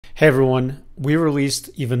Hey everyone, we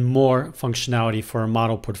released even more functionality for our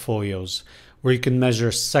model portfolios where you can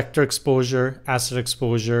measure sector exposure, asset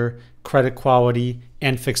exposure, credit quality,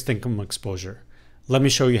 and fixed income exposure. Let me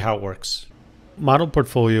show you how it works. Model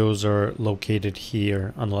portfolios are located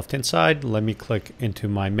here on the left-hand side. Let me click into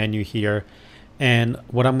my menu here. And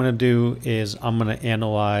what I'm going to do is I'm going to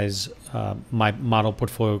analyze my model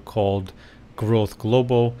portfolio called Growth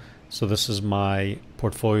Global. So this is my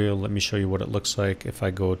portfolio. Let me show you what it looks like. If I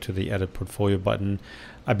go to the edit portfolio button,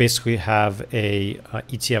 I basically have a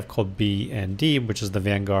ETF called BND, which is the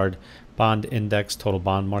Vanguard Bond Index, Total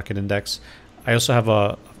Bond Market Index. I also have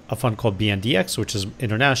a fund called BNDX, which is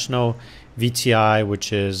international, VTI,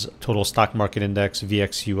 which is Total Stock Market Index,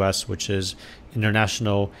 VXUS, which is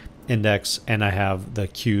international index, and I have the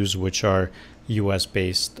Qs, which are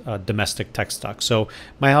US-based domestic tech stocks. So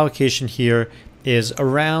my allocation here is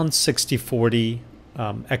around 60-40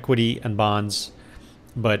 equity and bonds,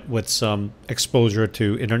 but with some exposure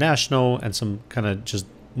to international and some kind of just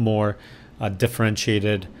more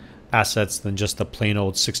differentiated assets than just a plain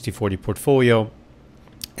old 60-40 portfolio.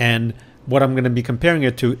 And what I'm going to be comparing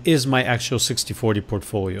it to is my actual 60-40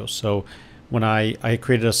 portfolio. So when I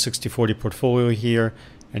created a 60-40 portfolio here,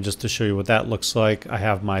 and just to show you what that looks like, I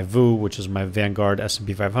have my VU, which is my Vanguard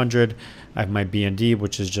S&P 500. I have my BND,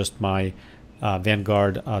 which is just my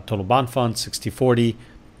Vanguard Total Bond Fund, 60-40.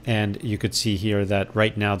 And you could see here that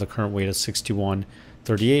right now the current weight is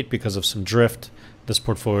 61.38 because of some drift. This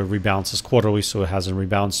portfolio rebalances quarterly, so it hasn't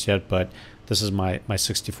rebalanced yet, but this is my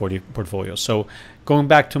 60-40 portfolio. So going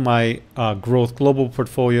back to my Growth Global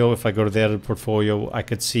portfolio, if I go to the edit portfolio, I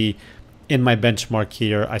could see in my benchmark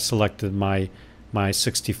here, I selected my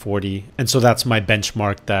 60-40. And so that's my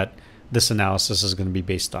benchmark that this analysis is going to be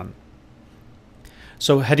based on.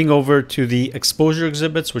 So heading over to the exposure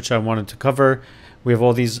exhibits, which I wanted to cover, we have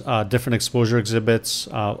all these different exposure exhibits.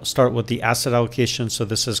 Start with the asset allocation. So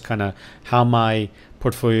this is kind of how my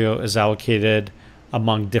portfolio is allocated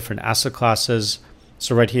among different asset classes.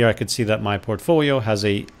 So right here, I could see that my portfolio has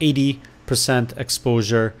a 80%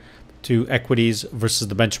 exposure to equities versus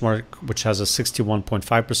the benchmark, which has a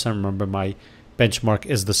 61.5%. Remember, my benchmark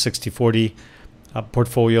is the 60-40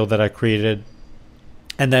 portfolio that I created.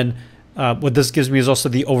 And then what this gives me is also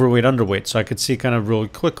the overweight underweight. So I could see kind of really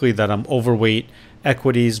quickly that I'm overweight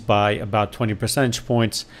equities by about 20 percentage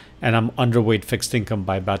points, and I'm underweight fixed income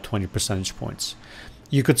by about 20 percentage points.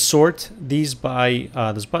 You could sort these by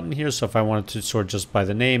this button here. So if I wanted to sort just by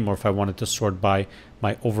the name, or if I wanted to sort by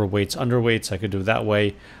my overweights, underweights, I could do it that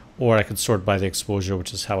way, or I could sort by the exposure,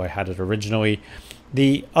 which is how I had it originally.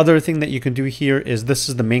 The other thing that you can do here is this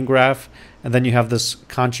is the main graph, and then you have this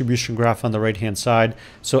contribution graph on the right hand side.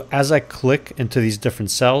 So as I click into these different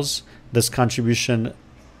cells, this contribution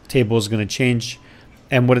table is going to change,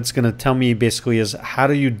 and what it's going to tell me basically is how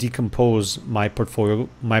do you decompose my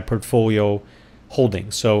portfolio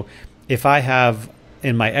holding. So if I have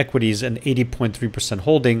in my equities an 80.3%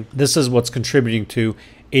 holding, this is what's contributing to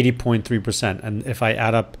 80.3%, and if I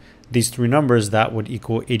add up these three numbers, that would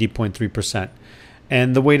equal 80.3%.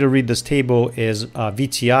 And the way to read this table is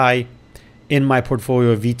VTI. In my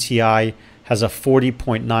portfolio, VTI has a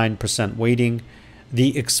 40.9% weighting.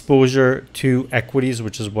 The exposure to equities,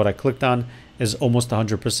 which is what I clicked on, is almost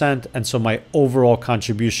 100%. And so my overall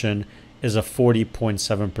contribution is a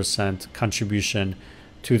 40.7% contribution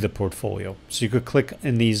to the portfolio. So you could click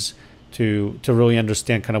in these to really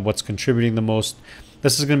understand kind of what's contributing the most.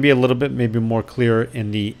 This is going to be a little bit maybe more clear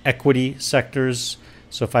in the equity sectors.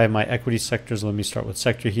 So if I have my equity sectors, let me start with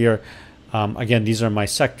sector here. Again, these are my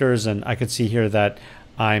sectors, and I could see here that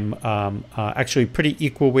I'm actually pretty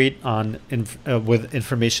equal weight on with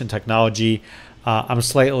information technology. I'm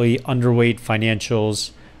slightly underweight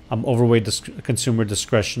financials. I'm overweight consumer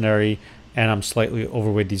discretionary, and I'm slightly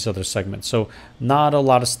overweight these other segments. So not a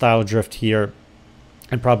lot of style drift here.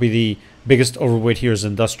 And probably the biggest overweight here is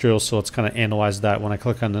industrials. So let's kind of analyze that. When I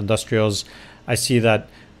click on industrials, I see that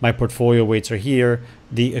my portfolio weights are here.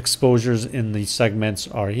 The exposures in these segments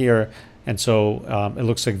are here. And so it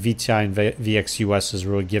looks like VTI and VXUS is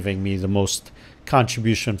really giving me the most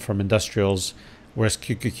contribution from industrials, whereas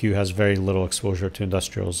QQQ has very little exposure to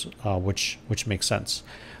industrials, which makes sense.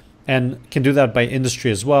 And can do that by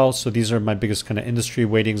industry as well. So these are my biggest kind of industry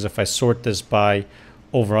weightings. If I sort this by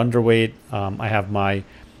over underweight, I have my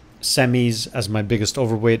semis as my biggest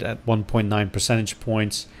overweight at 1.9 percentage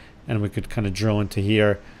points. And we could kind of drill into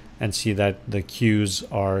here and see that the Qs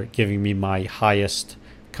are giving me my highest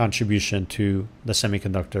contribution to the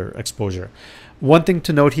semiconductor exposure. One thing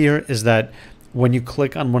to note here is that when you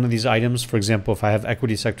click on one of these items, for example, if I have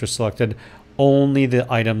equity sector selected, only the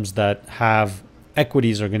items that have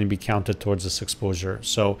equities are going to be counted towards this exposure.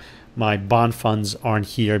 So my bond funds aren't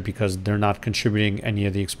here because they're not contributing any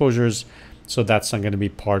of the exposures. So that's not going to be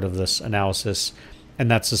part of this analysis. And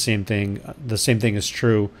that's the same thing. The same thing is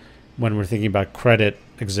true when we're thinking about credit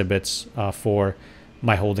exhibits for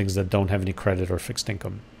my holdings that don't have any credit or fixed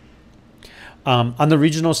income. On the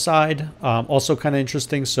regional side, also kind of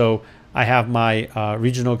interesting. So I have my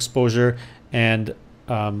regional exposure, and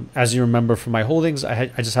as you remember from my holdings, I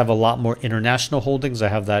just have a lot more international holdings. I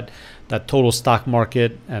have that total stock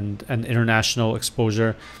market and international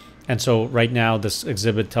exposure. And so right now this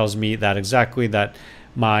exhibit tells me that exactly that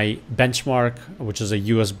my benchmark, which is a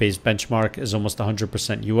US based benchmark, is almost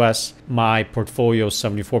 100% US. My portfolio is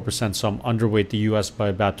 74%, so I'm underweight the US by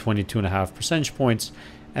about 22.5 percentage points.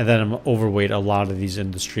 And then I'm overweight a lot of these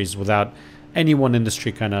industries without any one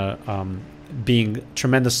industry kind of being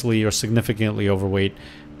tremendously or significantly overweight,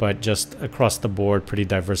 but just across the board, pretty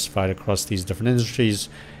diversified across these different industries.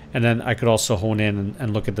 And then I could also hone in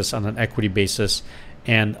and look at this on an equity basis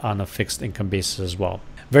and on a fixed income basis as well.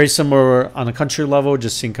 Very similar on a country level,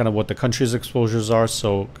 just seeing kind of what the country's exposures are.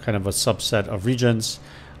 So kind of a subset of regions.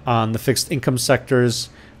 On the fixed income sectors,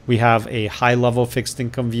 we have a high level fixed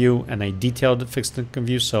income view and a detailed fixed income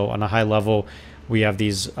view. So on a high level, we have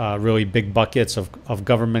these really big buckets of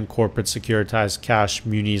government, corporate, securitized, cash,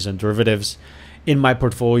 munis, and derivatives. In my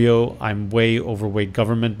portfolio, I'm way overweight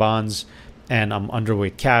government bonds and I'm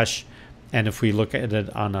underweight cash. And if we look at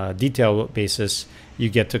it on a detailed basis, you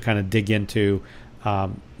get to kind of dig into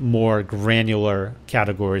more granular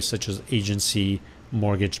categories such as agency,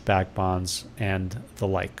 mortgage-backed bonds, and the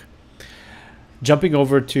like. Jumping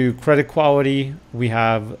over to credit quality, we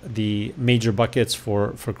have the major buckets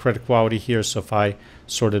for credit quality here. So if I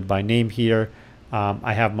sorted by name here,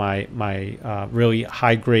 I have my really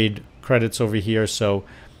high grade credits over here. So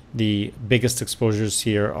the biggest exposures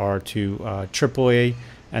here are to AAA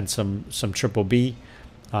and some BBB.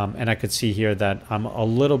 And I could see here that I'm a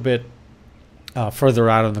little bit further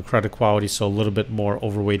out on the credit quality, so a little bit more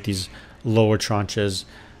overweight these lower tranches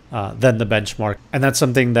than the benchmark. And that's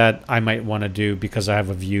something that I might want to do because I have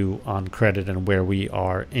a view on credit and where we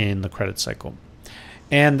are in the credit cycle.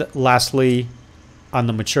 And lastly, on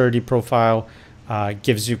the maturity profile,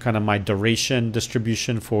 gives you kind of my duration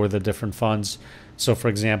distribution for the different funds. So for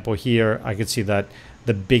example, here I could see that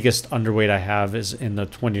the biggest underweight I have is in the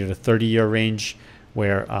 20 to 30 year range,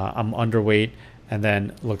 where I'm underweight, and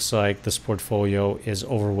then looks like this portfolio is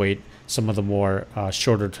overweight some of the more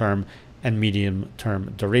shorter term and medium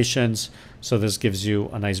term durations. So this gives you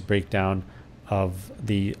a nice breakdown of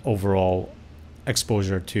the overall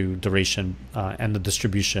exposure to duration and the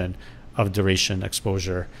distribution of duration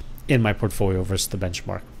exposure in my portfolio versus the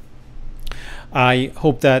benchmark. I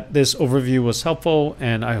hope that this overview was helpful,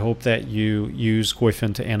 and I hope that you use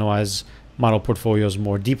Koyfin to analyze model portfolios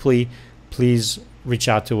more deeply. Please reach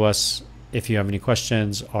out to us if you have any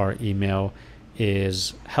questions. Our email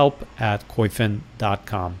is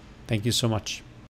help@koyfin.com. Thank you so much.